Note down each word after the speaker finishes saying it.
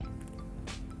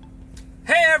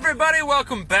everybody,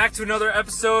 welcome back to another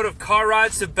episode of Car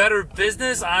Rides to Better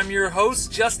Business. I'm your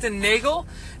host, Justin Nagel,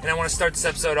 and I want to start this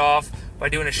episode off by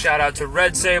doing a shout out to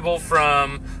Red Sable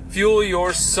from Fuel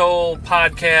Your Soul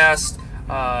podcast.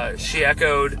 She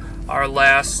echoed our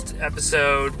last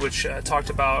episode, which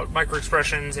talked about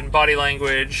microexpressions and body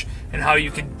language and how you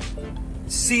can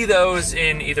see those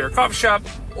in either a coffee shop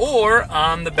or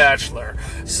on The Bachelor.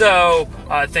 So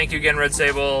thank you again, Red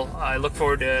Sable. I look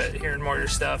forward to hearing more of your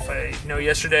stuff. I know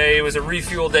yesterday was a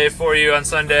refuel day for you on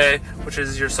Sunday, which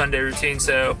is your Sunday routine,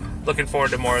 so looking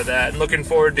forward to more of that and looking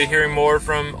forward to hearing more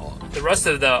from the rest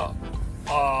of the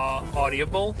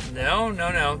Audible.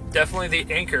 Definitely the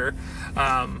Anchor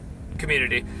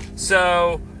community.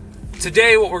 So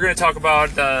today what we're going to talk about,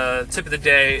 the tip of the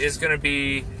day, is going to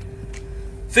be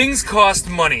things cost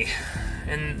money,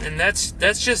 and that's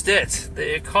just it.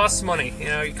 It costs money. You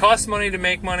know, it costs money to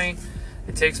make money.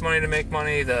 It takes money to make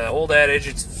money. The old adage,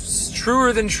 it's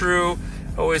truer than true,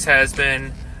 always has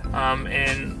been.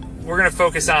 And we're going to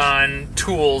focus on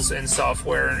tools and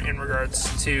software in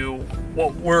regards to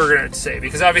what we're going to say,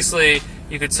 because obviously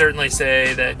you could certainly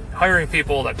say that hiring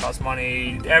people, that costs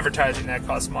money, advertising, that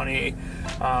costs money,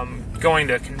 going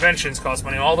to conventions costs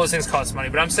money, all those things cost money.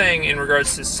 But I'm saying in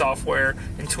regards to software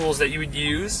and tools that you would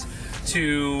use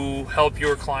to help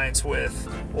your clients with,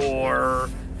 or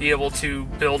be able to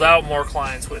build out more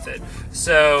clients with it.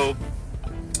 So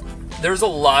there's a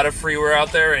lot of freeware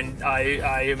out there, and I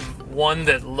am one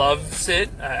that loves it.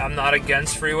 I'm not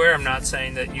against freeware. I'm not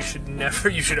saying that you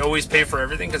should always pay for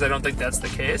everything, because I don't think that's the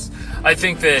case. I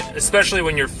think that especially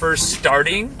when you're first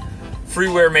starting,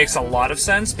 freeware makes a lot of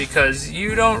sense, because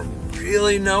you don't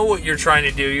really know what you're trying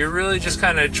to do. You're really just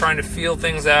kind of trying to feel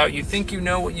things out. You think you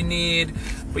know what you need,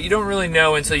 but you don't really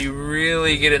know until you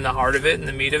really get in the heart of it and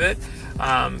the meat of it.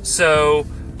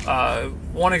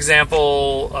 One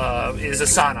example is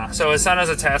Asana. So Asana is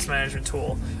a task management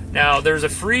tool. Now, there's a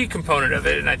free component of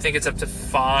it, and I think it's up to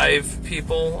 5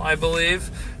 people, I believe.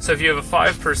 So if you have a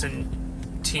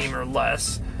 5-person team or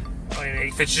less, I mean,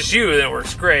 if it's just you, then it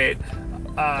works great.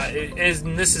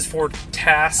 And this is for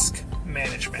task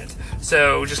management.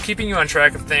 So just keeping you on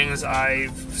track of things.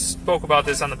 I've spoke about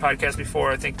this on the podcast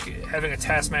before. I think having a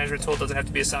task management tool doesn't have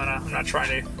to be Asana. I'm not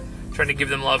trying to give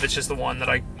them love. It's just the one that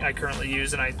I currently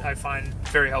use, and I find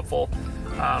very helpful.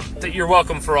 That you're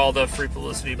welcome for all the free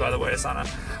publicity, by the way, Asana.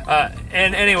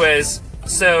 And anyways,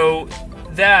 so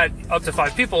that up to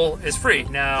 5 people is free.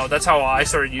 Now, that's how I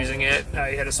started using it.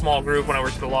 I had a small group when I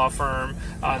worked at a law firm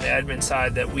on the admin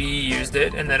side that we used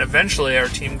it, and then eventually our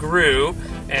team grew,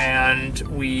 and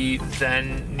we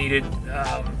then needed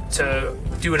to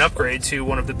do an upgrade to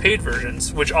one of the paid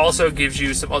versions, which also gives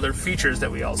you some other features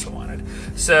that we also wanted.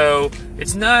 So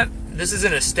this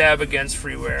isn't a stab against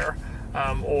freeware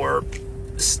or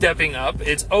stepping up.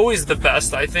 It's always the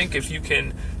best, I think, if you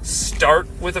can start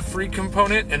with a free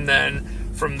component and then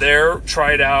from there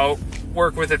try it out,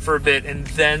 work with it for a bit, and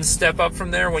then step up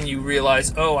from there when you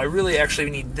realize, oh, I really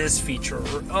actually need this feature,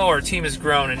 or oh, our team has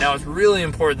grown and now it's really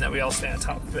important that we all stay on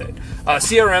top of it.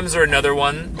 CRMs are another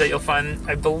one that you'll find.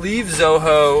 I believe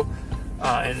Zoho,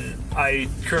 and I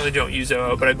currently don't use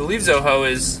Zoho, but I believe Zoho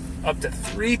is up to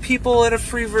 3 people at a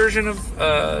free version of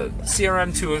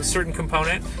CRM to a certain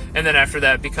component, and then after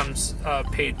that becomes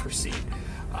paid per seat.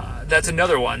 That's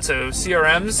another one. So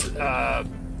CRMs,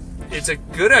 it's a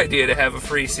good idea to have a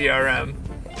free CRM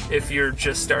if you're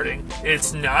just starting.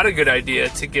 It's not a good idea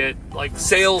to get like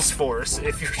Salesforce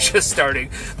if you're just starting.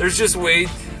 There's just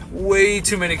way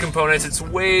too many components. It's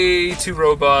way too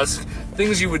robust.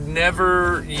 Things you would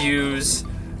never use.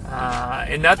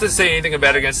 And not to say anything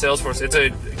bad against Salesforce, it's a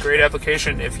great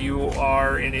application if you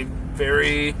are in a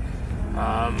very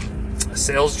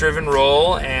sales-driven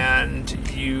role and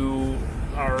you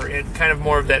are in kind of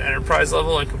more of that enterprise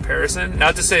level in comparison.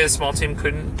 Not to say a small team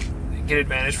couldn't get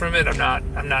advantage from it. I'm not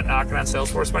knocking on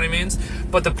Salesforce by any means,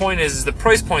 but the point is the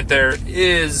price point there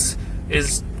is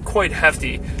quite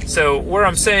hefty. So what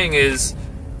I'm saying is,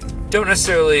 don't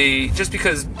necessarily, just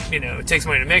because it takes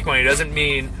money to make money doesn't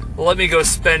mean, well, let me go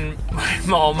spend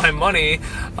all my money,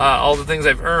 all the things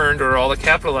I've earned or all the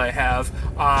capital I have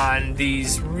on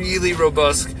these really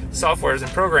robust softwares and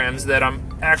programs that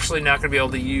I'm actually not going to be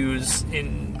able to use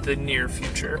in the near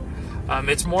future.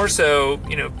 It's more so,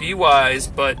 be wise,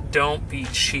 but don't be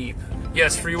cheap.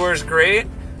 Yes, freeware is great,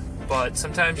 but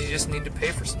sometimes you just need to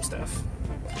pay for some stuff.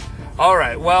 All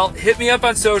right, well, hit me up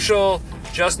on social,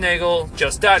 JustNagel,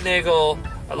 just.nagel.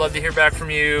 I'd love to hear back from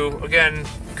you. Again,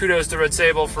 kudos to Red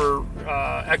Sable for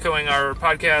echoing our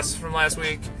podcast from last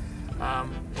week.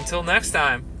 Until next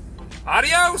time,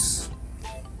 adios!